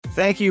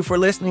Thank you for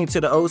listening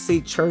to the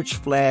OC Church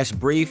Flash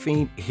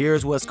Briefing.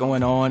 Here's what's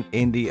going on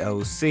in the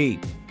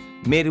OC.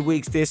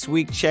 Midweeks this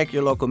week, check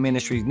your local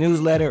ministry's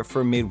newsletter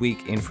for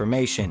midweek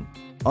information.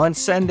 On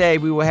Sunday,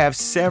 we will have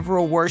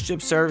several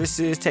worship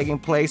services taking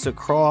place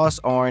across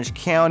Orange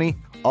County,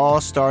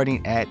 all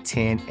starting at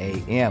 10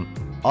 a.m.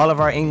 All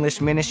of our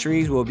English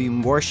ministries will be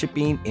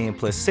worshiping in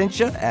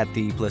Placentia at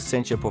the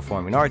Placentia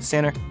Performing Arts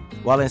Center,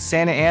 while in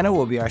Santa Ana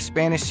will be our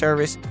Spanish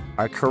service.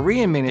 Our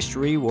Korean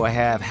ministry will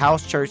have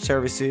house church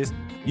services.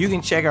 You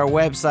can check our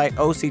website,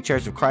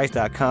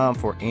 occhurchofchrist.com,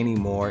 for any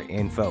more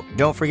info.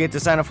 Don't forget to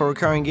sign up for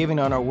recurring giving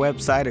on our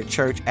website or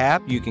church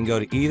app. You can go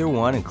to either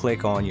one and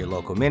click on your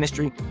local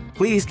ministry.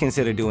 Please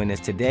consider doing this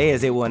today,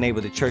 as it will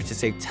enable the church to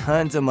save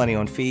tons of money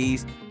on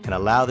fees and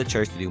allow the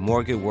church to do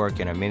more good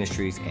work in our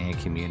ministries and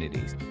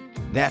communities.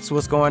 That's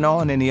what's going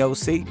on in the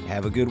OC.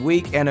 Have a good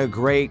week and a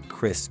great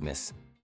Christmas.